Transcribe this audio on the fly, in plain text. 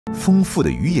丰富的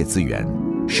渔业资源，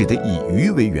使得以鱼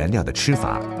为原料的吃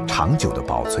法长久地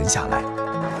保存下来。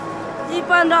一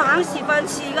般都很喜欢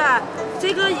吃的，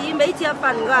这个鱼没加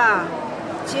粉的，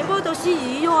全部都是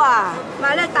鱼肉啊，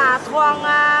买来打汤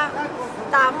啊、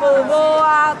打饽饽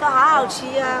啊，都好好吃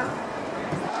啊。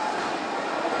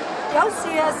有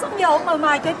時啊，鬆肉咪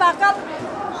賣幾百斤。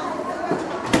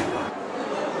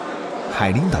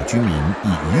海陵岛居民以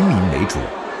渔民为主，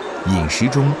饮食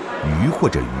中鱼或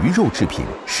者鱼肉制品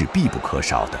是必不可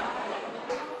少的。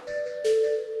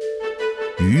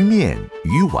鱼面、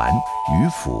鱼丸、鱼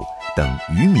腐等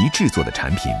鱼糜制作的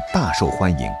产品大受欢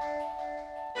迎，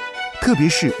特别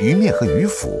是鱼面和鱼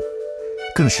腐，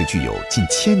更是具有近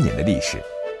1000年的历史。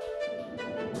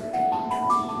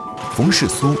冯世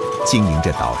苏经营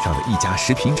着岛上的一家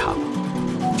食品厂，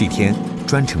这天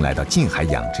专程来到近海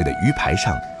养殖的鱼排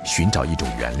上寻找一种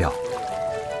原料。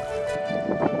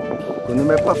嗰啲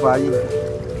咩北法魚，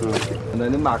嗱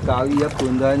啲馬膠魚一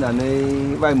般都係嗱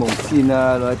啲威蒙線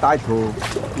啊，攞嚟帶圖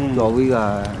做呢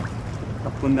個。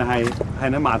一般係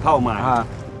喺碼頭賣嚇。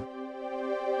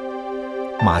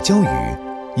马鲛魚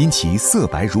因其色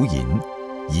白如銀，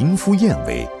银肤燕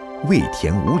尾，味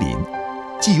甜无鳞，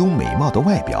既有美貌的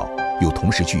外表，又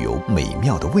同时具有美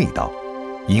妙的味道，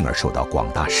因而受到广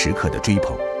大食客的追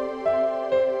捧。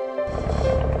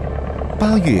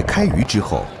8月开渔之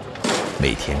后，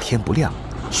每天天不亮，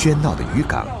喧闹的渔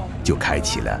港就开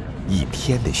启了一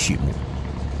天的序幕。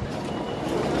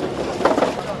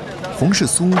冯世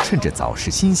苏趁着早市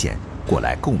新鲜过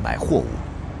来购买货物。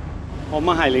我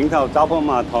们海陵头招泊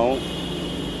码头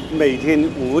每天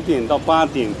5点到8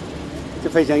点就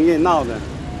非常热闹的。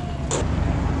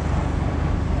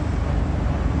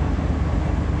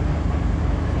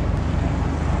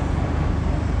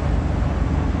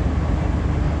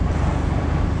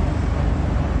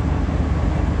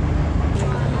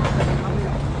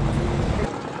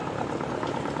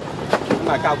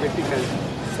买高贵币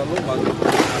16蚊，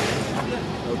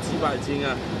有700斤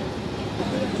啊！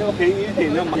这个便宜一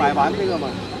点的，买完这个嘛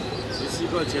，17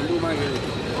块钱都卖给你。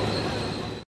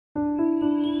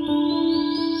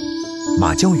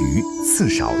马鲛鱼刺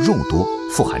少肉多，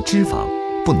富含脂肪，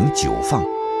不能久放，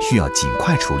需要尽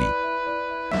快处理。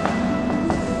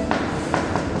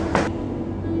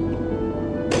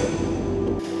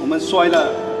我们摔了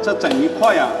这整一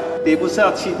块啊，跌不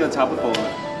下去就差不多了。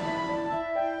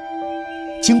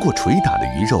经过捶打的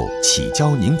鱼肉起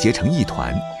胶凝结成一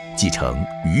团，即成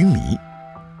鱼糜。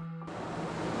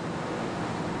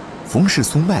冯世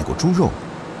苏卖过猪肉，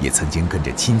也曾经跟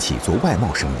着亲戚做外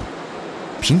贸生意。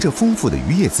凭着丰富的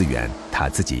渔业资源，他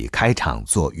自己开厂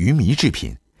做鱼糜制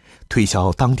品，推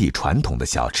销当地传统的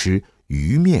小吃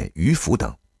鱼面、鱼腐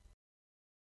等。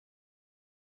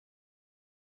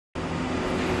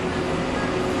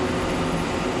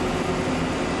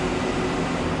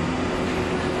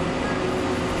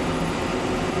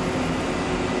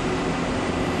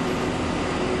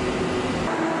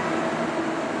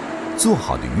做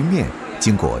好的鱼面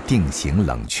经过定型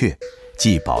冷却，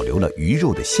既保留了鱼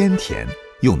肉的鲜甜，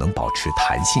又能保持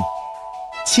弹性。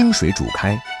清水煮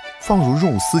开，放入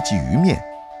肉丝及鱼面，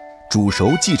煮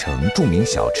熟即成著名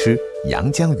小吃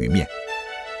阳江鱼面。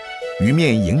鱼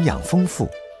面营养丰富，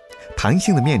弹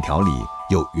性的面条里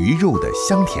有鱼肉的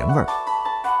香甜味儿。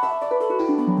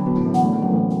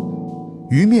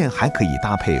鱼面还可以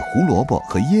搭配胡萝卜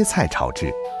和椰菜炒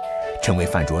制，成为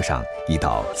饭桌上一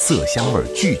道色香味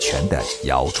俱全的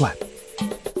肴馔。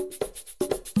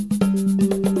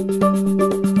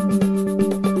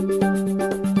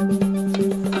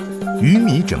鱼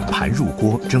糜整盘入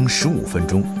锅蒸15分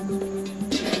钟，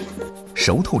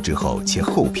熟透之后切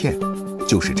厚片，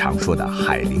就是常说的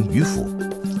海陵鱼腐。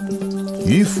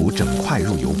鱼腐整块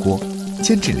入油锅，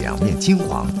煎至两面金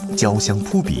黄，焦香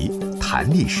扑鼻，弹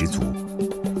力十足。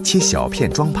切小片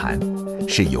装盘，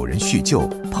是友人叙旧、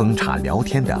烹茶聊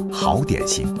天的好点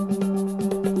心。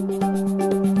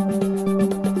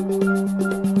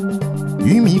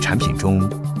鱼糜产品中，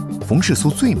冯世苏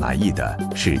最满意的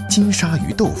是金沙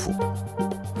鱼豆腐。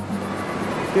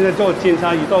现在做金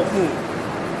沙鱼豆腐，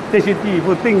这是第一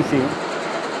步定型。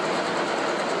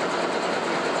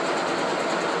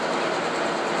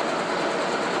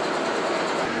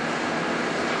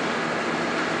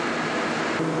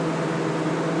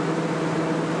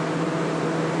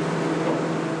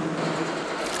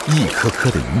一颗颗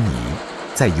的鱼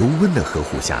糜，在油温的呵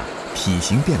护下，体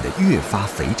型变得越发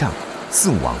肥胀，似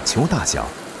网球大小。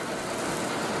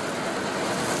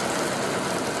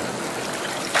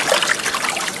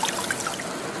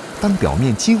当表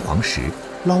面金黄时，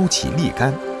捞起沥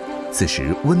干，此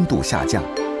时温度下降，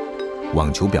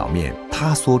网球表面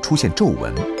塌缩出现皱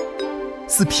纹，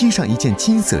似披上一件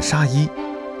金色纱衣，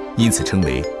因此称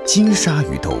为金沙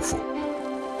鱼豆腐。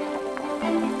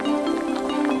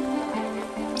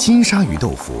金沙鱼豆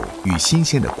腐与新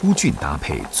鲜的菇菌搭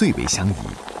配最为相宜，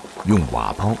用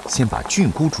瓦煲先把菌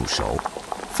菇煮熟，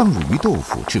放入鱼豆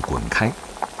腐至滚开，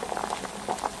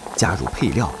加入配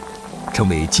料，成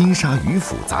为金沙鱼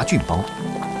腐杂菌包。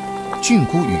菌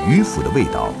菇与鱼腐的味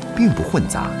道并不混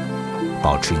杂，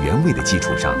保持原味的基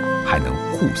础上，还能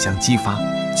互相激发，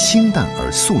清淡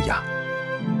而素雅。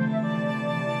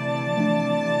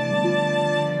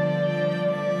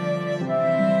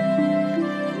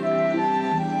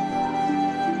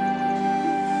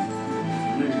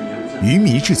鱼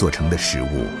糜制作成的食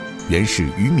物，原是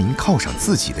渔民犒赏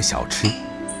自己的小吃，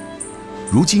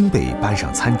如今被搬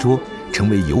上餐桌，成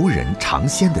为游人尝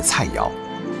鲜的菜肴。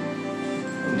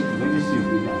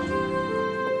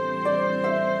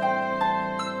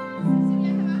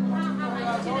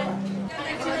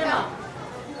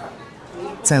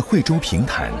在惠州平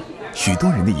潭，许多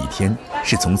人的一天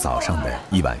是从早上的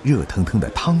一碗热腾腾的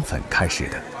汤粉开始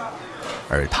的，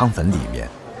而汤粉里面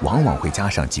往往会加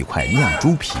上几块酿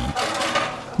猪皮。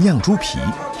酿猪皮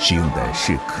使用的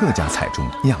是客家菜中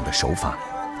酿的手法，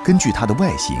根据它的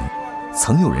外形，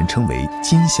曾有人称为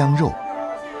金香肉。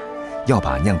要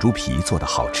把酿猪皮做得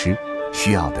好吃，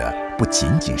需要的不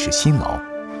仅仅是辛劳，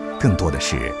更多的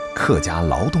是客家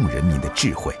劳动人民的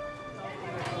智慧。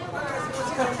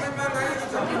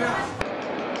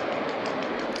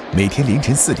每天凌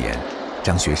晨4点，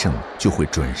张学胜就会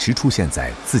准时出现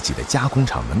在自己的加工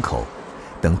厂门口，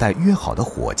等待约好的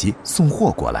伙计送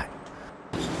货过来。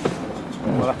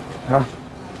好了，好，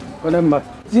过来买。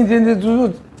今天的猪肉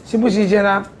新不新鲜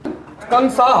啊？刚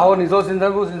杀好，你说新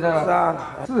鲜不新鲜啊？是啊，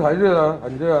是很热啊，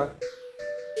很热啊。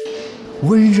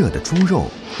温热的猪肉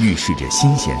预示着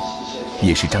新鲜，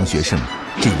也是张学胜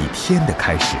这一天的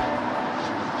开始。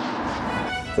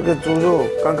这个猪肉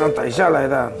刚刚逮下来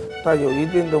的，它有一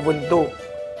定的温度。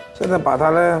现在把它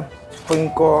呢分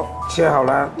锅切好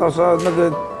了，到时候那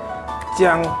个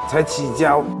姜才起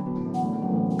焦。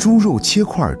猪肉切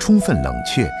块充分冷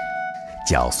却，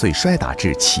搅碎摔打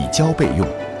至起焦备用。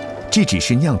这只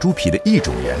是酿猪皮的一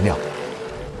种原料，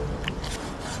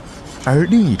而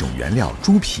另一种原料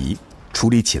猪皮处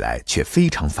理起来却非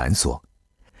常繁琐，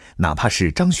哪怕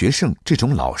是张学胜这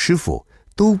种老师傅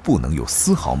都不能有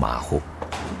丝毫马虎。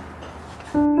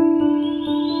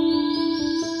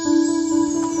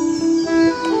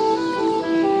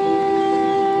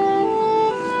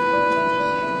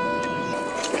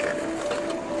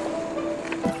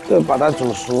就把它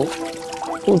煮熟，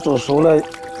不煮熟了，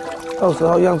到时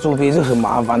候让猪皮是很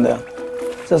麻烦的，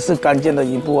这是关键的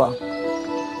一步啊。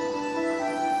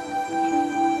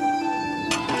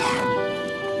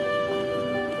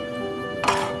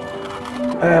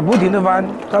不停的翻，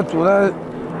它煮的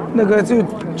那个就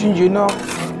均匀哦。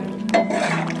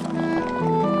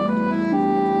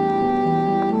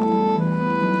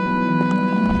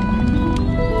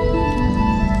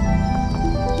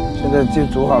现在就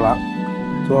煮好了。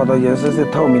煮好的颜色是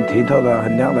透明剔透的，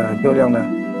很亮的，很漂亮的。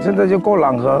现在就过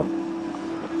冷河。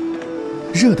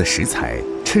热的食材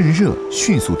趁热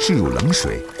迅速置入冷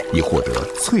水，以获得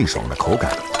脆爽的口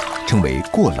感，称为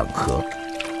过冷河。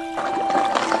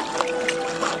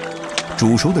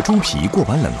煮熟的猪皮过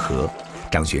完冷河，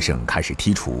张学胜开始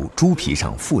剔除猪皮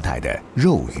上附带的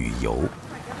肉与油。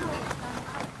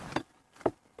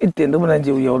一点都不能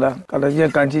有油的，搞得越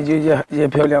干净就越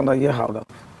漂亮的，越好的。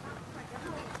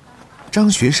张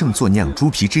学胜做酿猪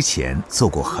皮之前做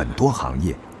过很多行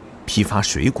业，批发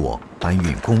水果、搬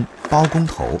运工、包工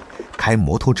头、开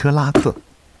摩托车拉客。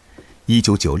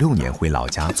1996年回老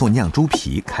家做酿猪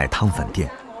皮，开汤粉店。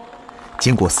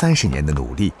经过30年的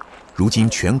努力，如今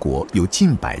全国有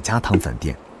近100家汤粉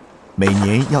店，每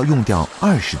年要用掉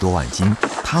20多万斤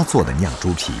他做的酿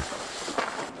猪皮。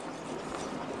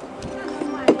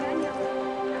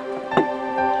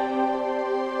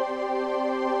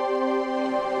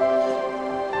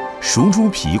熟猪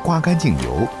皮刮干净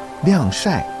油，晾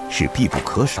晒是必不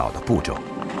可少的步骤。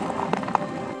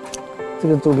这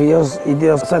个猪皮一定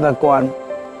要晒得干，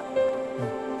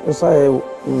要晒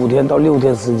5天到6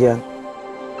天时间。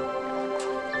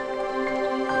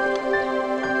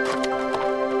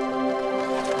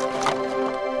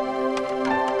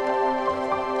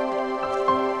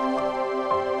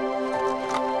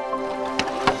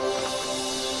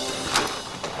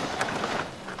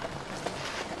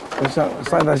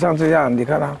晒得像这样，你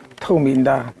看它透明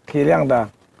的、铁亮的，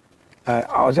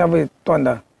熬下会断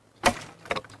的，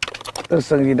这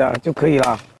生意的就可以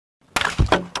了。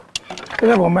现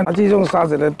在我们就用砂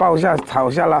纸来爆一下、炒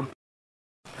一下了，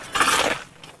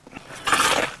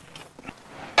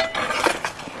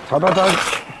炒到它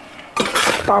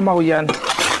大冒烟，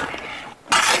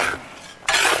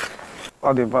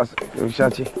 8点8流下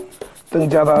去，增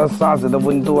加它沙子的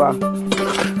温度啊。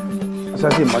下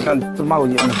去马上就冒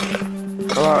烟了，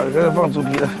好吧？开始放猪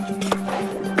皮了，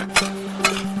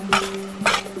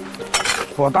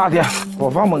火大点，火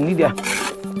放猛一点。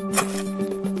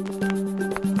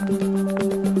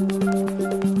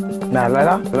来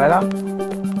了。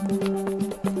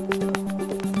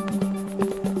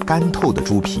干透的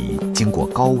猪皮经过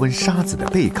高温沙子的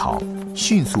焙烤，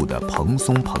迅速的蓬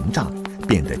松膨胀，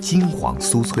变得金黄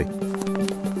酥脆。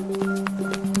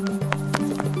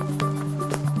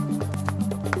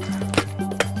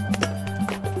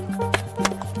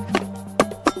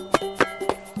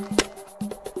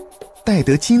待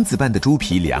得金子般的猪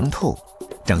皮凉透，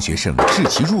张学胜置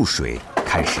其入水，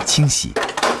开始清洗。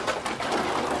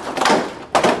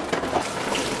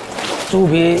猪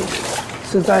皮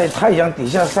是在太阳底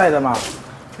下晒的嘛，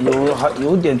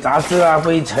有点杂质啊、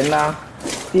灰尘啊。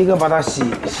第一个把它洗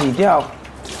掉，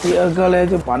第二个呢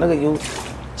就把那个油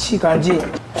去干净。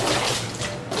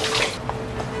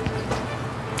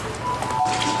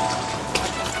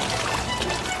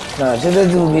现在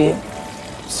猪皮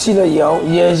去了油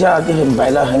腌一下就很白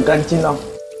了，很干净了。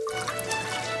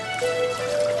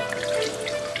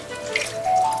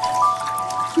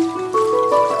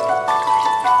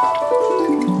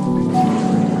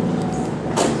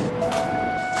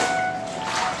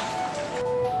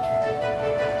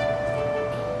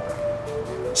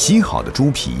洗好的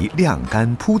猪皮晾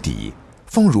干铺底，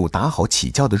放入打好起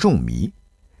浇的肉糜，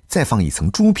再放一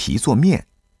层猪皮做面，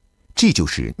这就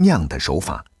是酿的手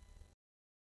法。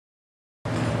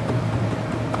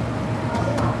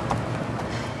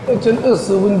要蒸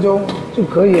20分钟就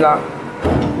可以了。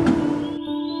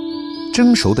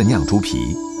蒸熟的酿猪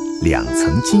皮，2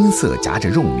层金色夹着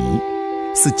肉糜，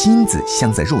似金子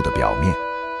镶在肉的表面，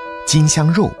金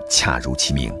香肉恰如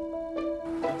其名。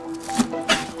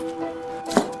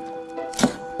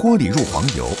锅里入黄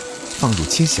油，放入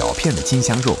切小片的金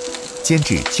香肉，煎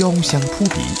至焦香扑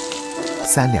鼻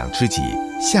，3两知己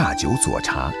下酒佐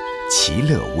茶，其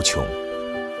乐无穷。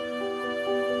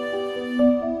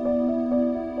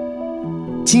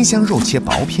金香肉切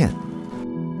薄片，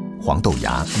黄豆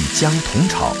芽与姜同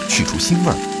炒，去除腥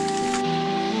味儿。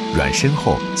软身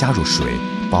后加入水，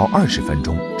煲20分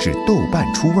钟至豆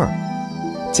瓣出味儿，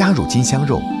加入金香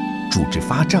肉，煮至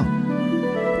发胀。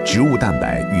植物蛋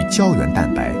白与胶原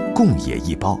蛋白共冶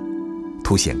一包，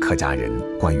凸显客家人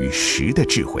关于食的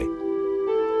智慧。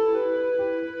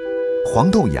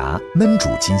黄豆芽焖煮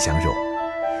金香肉，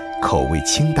口味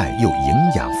清淡又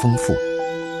营养丰富，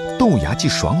豆芽既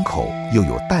爽口又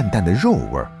有淡淡的肉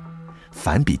味儿，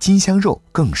反比金香肉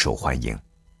更受欢迎。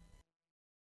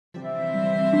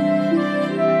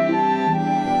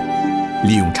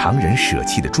利用常人舍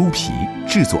弃的猪皮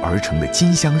制作而成的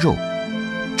金香肉，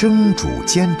蒸煮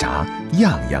煎炸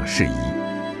样样适宜，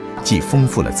既丰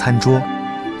富了餐桌，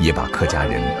也把客家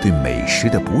人对美食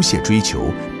的不懈追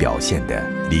求表现得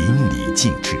淋漓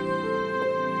尽致。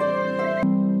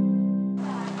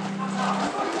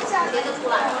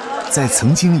在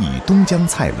曾经以东江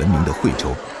菜闻名的惠州，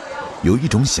有一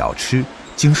种小吃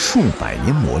经数百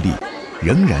年磨砺，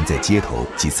仍然在街头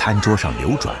及餐桌上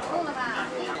流转。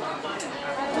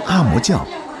阿嬷酱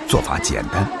做法简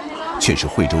单，却是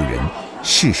惠州人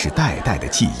世世代代的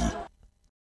记忆。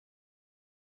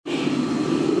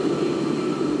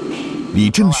李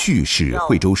正旭是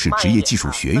惠州市职业技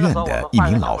术学院的一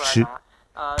名老师，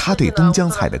他对东江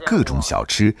菜的各种小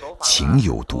吃情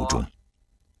有独钟。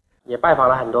也拜访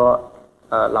了很多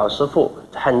老师傅，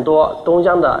很多东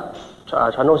江的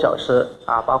传统小吃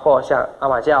啊，包括像阿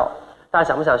嬷酱，大家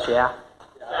想不想学啊？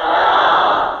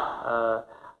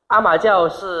阿嬷酱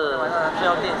是需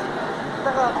要练习，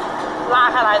这个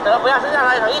拉开来，得不要是让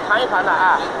它成一团一团的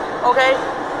啊。OK，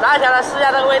 拿起来试一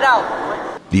下这个味道。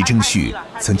李正旭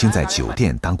曾经在酒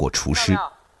店当过厨师，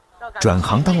转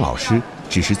行当老师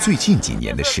只是最近几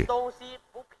年的事。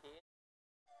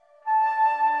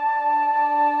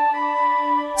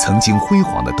曾经辉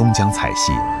煌的东江菜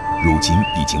系，如今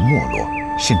已经没落，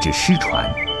甚至失传。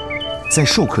在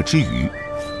授课之余，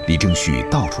李正旭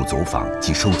到处走访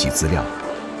及收集资料，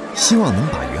希望能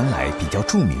把原来比较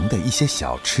著名的一些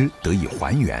小吃得以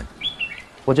还原。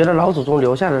我觉得老祖宗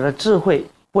留下来的智慧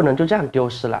不能就这样丢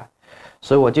失了，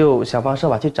所以我就想方设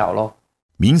法去找咯。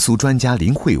民俗专家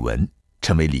林慧文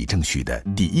成为李正旭的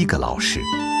第一个老师。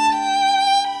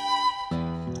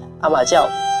阿嬷酱，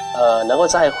能够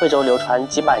在惠州流传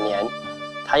几百年，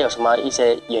它有什么一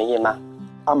些原因吗？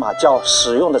阿嬷酱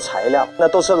使用的材料，那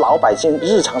都是老百姓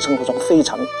日常生活中非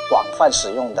常广泛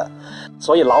使用的，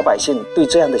所以老百姓对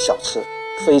这样的小吃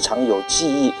非常有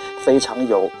记忆，非常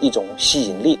有一种吸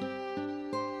引力。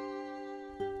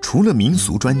除了民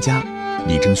俗专家，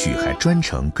李正旭还专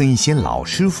程跟一些老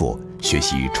师傅学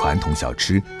习传统小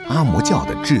吃阿嬷叫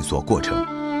的制作过程。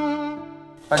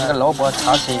把这个萝卜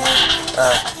炒起，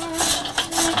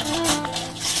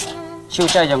就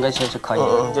这样个就可以。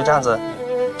就这样子。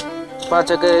把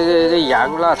这个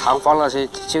盐啦、糖放了就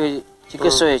这个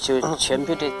水就全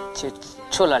部的就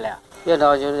出来了，然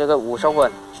后就这个5收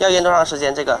稳。要腌多长时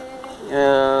间？这个？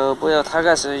不要，大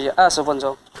概是20分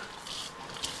钟。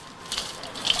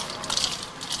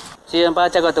先把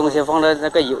这个东西放在那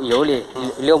个油里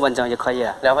6分钟就可以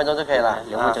了。2分钟就可以了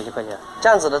，2分钟就可以了。这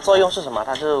样子的作用是什么？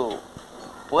它就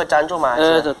不会粘住吗？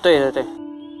对。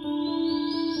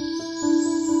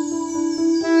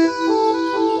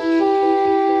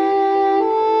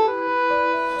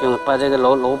就把这个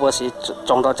萝卜丝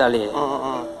装到这里，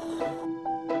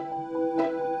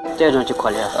这样就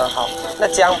可以了。好，那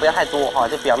姜不要太多哈，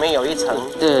就表面有一层，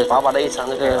薄薄的一层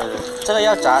就可以了。这个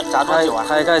要炸多久啊？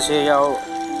大概是要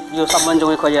3分钟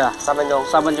就可以了。3分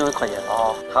钟就可以了。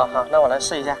哦，好，那我来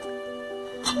试一下，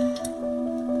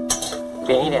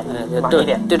扁一点，慢一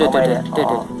点，对。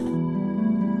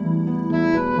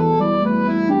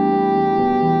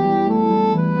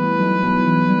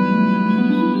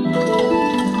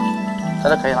这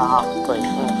就可以了啊，可以。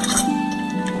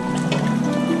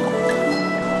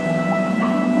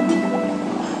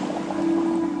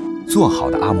做好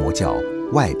的阿嬷叫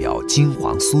外表金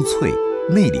黄酥脆，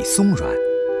内里松软，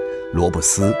萝卜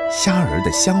丝、虾仁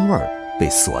的香味儿被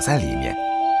锁在里面，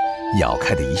咬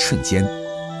开的一瞬间，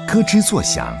咯吱作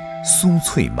响，酥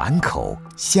脆满口，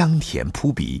香甜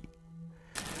扑鼻。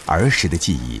儿时的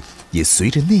记忆也随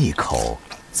着那一口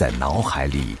在脑海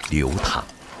里流淌。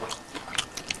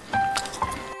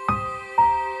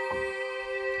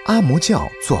阿嬷叫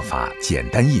做法简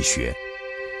单易学，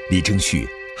李正旭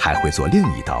还会做另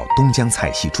一道东江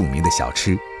菜系著名的小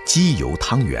吃鸡油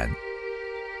汤圆。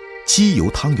鸡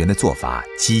油汤圆的做法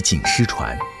几近失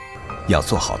传，要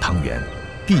做好汤圆，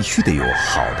必须得有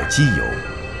好的鸡油。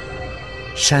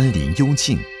山林幽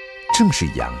静，正是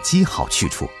养鸡好去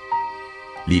处。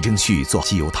李正旭做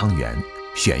鸡油汤圆，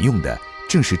选用的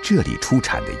正是这里出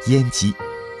产的阉鸡。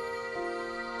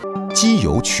鸡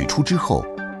油取出之后，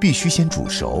必须先煮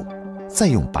熟，再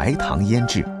用白糖腌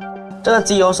制。这个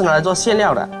鸡油是拿来做馅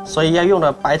料的，所以要用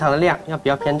的白糖的量要比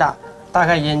较偏大，大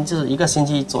概腌制1个星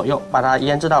期左右，把它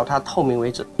腌制到它透明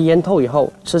为止。腌透以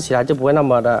后，吃起来就不会那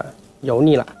么的油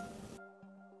腻了。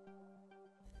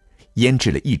腌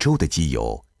制了1周的鸡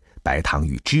油，白糖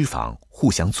与脂肪互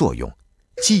相作用，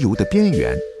鸡油的边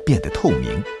缘变得透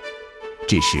明，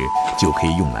这时就可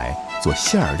以用来做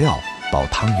馅料包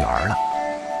汤圆了。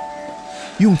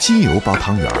用鸡油包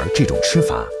汤圆这种吃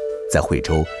法，在惠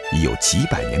州已有几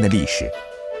百年的历史，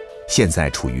现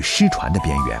在处于失传的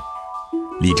边缘。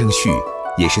李正旭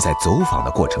也是在走访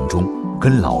的过程中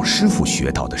跟老师傅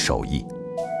学到的手艺。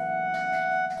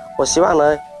我希望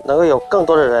呢，能够有更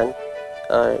多的人，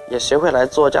也学会来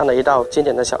做这样的一道经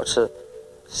典的小吃，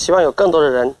希望有更多的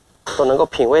人都能够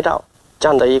品味到这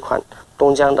样的一款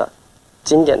东江的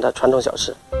经典的传统小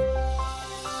吃。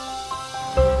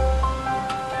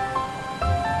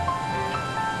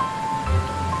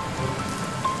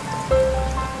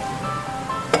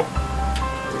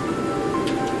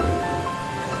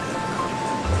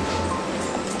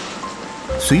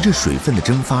随着水分的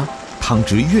蒸发，汤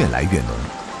汁越来越浓，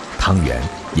汤圆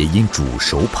也因煮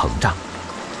熟膨胀。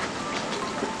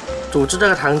煮制这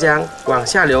个糖浆往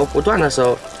下流不断的时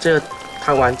候，这个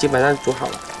汤丸基本上煮好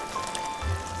了。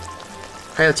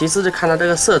还有其次就看到这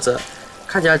个色泽，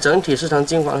看起来整体是呈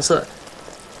金黄色。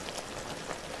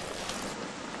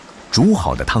煮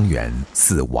好的汤圆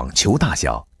似网球大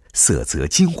小，色泽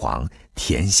金黄，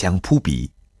甜香扑鼻。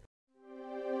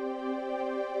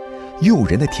诱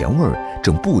人的甜味儿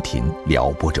正不停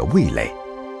撩拨着味蕾。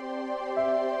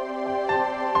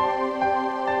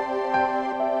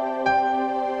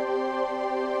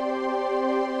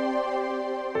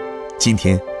今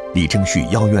天，李正旭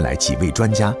邀约来几位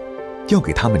专家，要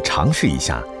给他们尝试一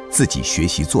下自己学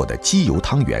习做的鸡油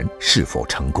汤圆是否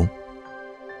成功。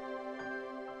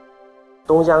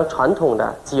东江传统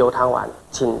的鸡油汤丸，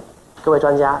请各位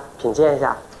专家品鉴一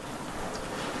下。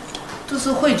这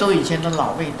是惠州以前的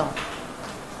老味道。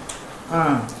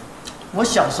我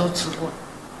小时候吃过，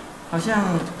好像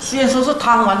虽然说是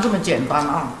汤丸这么简单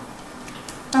啊，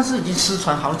但是已经失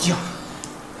传好久。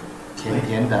甜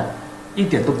甜的，一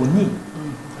点都不腻。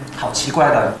好奇怪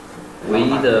的。唯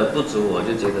一的不足，我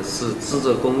就觉得是制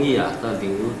作工艺啊，它流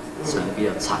程比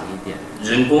较长一点，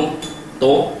人工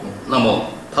多，那么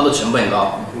它的成本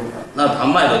高，那它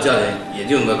卖的价钱也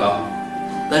就应该高，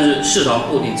但是市场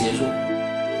不一定接受。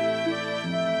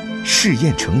试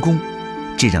验成功，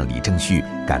这让李正旭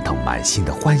感到满心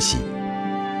的欢喜。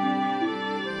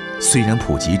虽然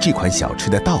普及这款小吃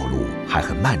的道路还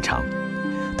很漫长，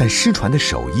但失传的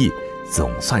手艺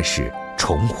总算是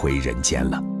重回人间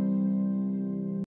了。